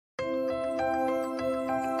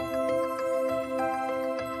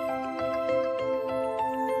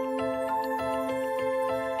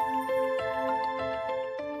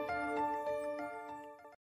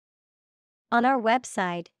On our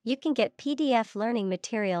website, you can get PDF learning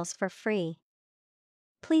materials for free.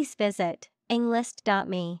 Please visit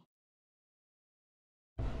englist.me.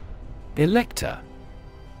 Elector.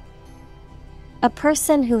 A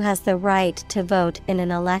person who has the right to vote in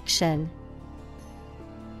an election.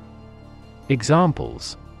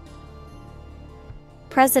 Examples: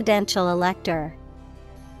 Presidential elector.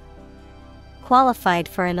 Qualified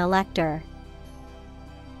for an elector.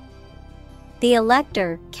 The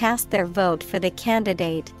elector cast their vote for the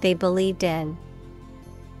candidate they believed in.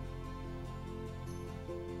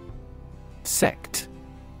 Sect.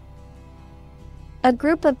 A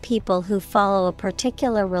group of people who follow a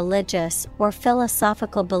particular religious or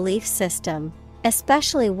philosophical belief system,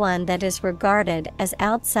 especially one that is regarded as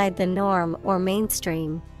outside the norm or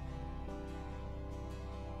mainstream.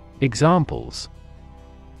 Examples: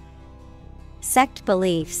 Sect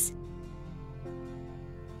beliefs.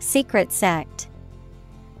 Secret sect.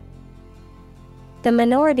 The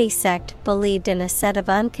minority sect believed in a set of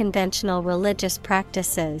unconventional religious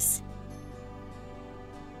practices.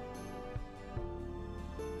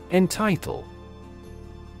 Entitle.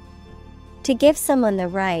 To give someone the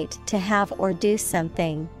right to have or do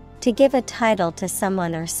something. To give a title to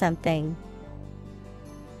someone or something.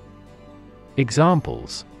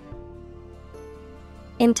 Examples: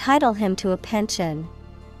 Entitle him to a pension.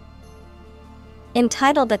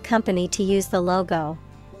 Entitle the company to use the logo.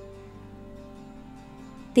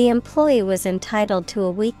 The employee was entitled to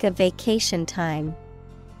a week of vacation time.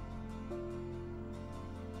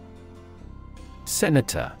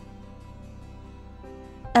 Senator.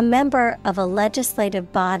 A member of a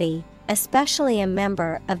legislative body, especially a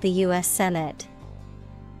member of the U.S. Senate.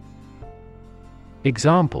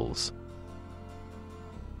 Examples: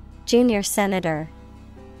 Junior senator.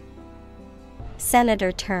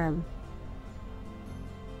 Senator term.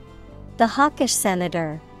 The hawkish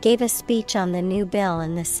senator gave a speech on the new bill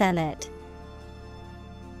in the Senate.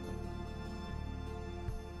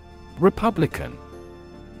 Republican.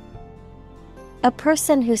 A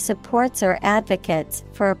person who supports or advocates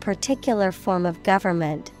for a particular form of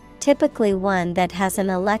government, typically one that has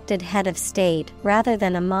an elected head of state rather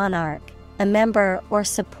than a monarch, a member or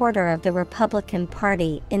supporter of the Republican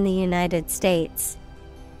Party in the United States.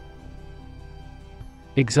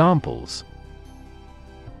 Examples: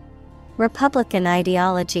 Republican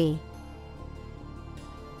ideology.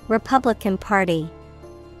 Republican Party.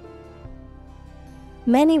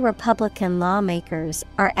 Many Republican lawmakers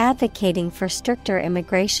are advocating for stricter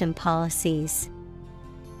immigration policies.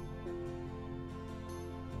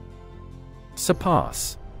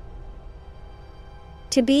 Surpass.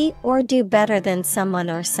 To be or do better than someone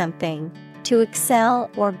or something. To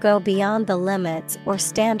excel or go beyond the limits or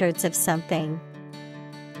standards of something.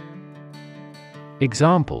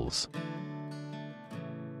 Examples: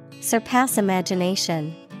 Surpass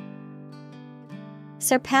imagination.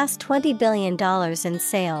 Surpass $20 billion in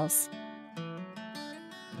sales.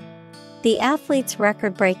 The athlete's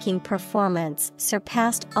record-breaking performance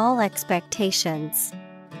surpassed all expectations.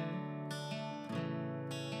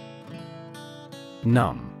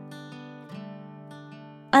 Numb.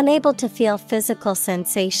 Unable to feel physical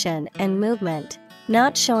sensation and movement,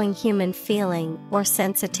 not showing human feeling or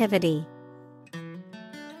sensitivity.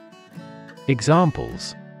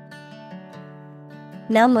 Examples: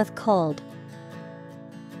 Numb with cold.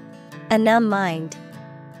 A numb mind.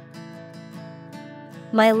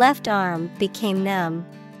 My left arm became numb.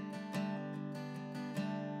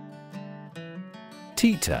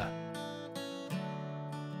 Teeter.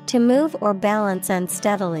 To move or balance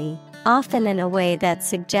unsteadily, often in a way that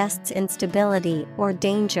suggests instability or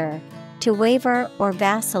danger. To waver or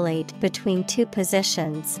vacillate between two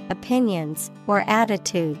positions, opinions, or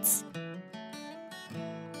attitudes.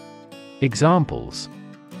 Examples: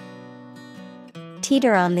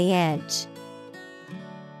 Teeter on the edge.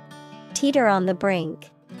 Teeter on the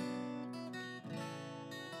brink.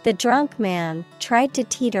 The drunk man tried to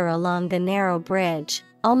teeter along the narrow bridge,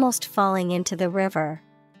 almost falling into the river.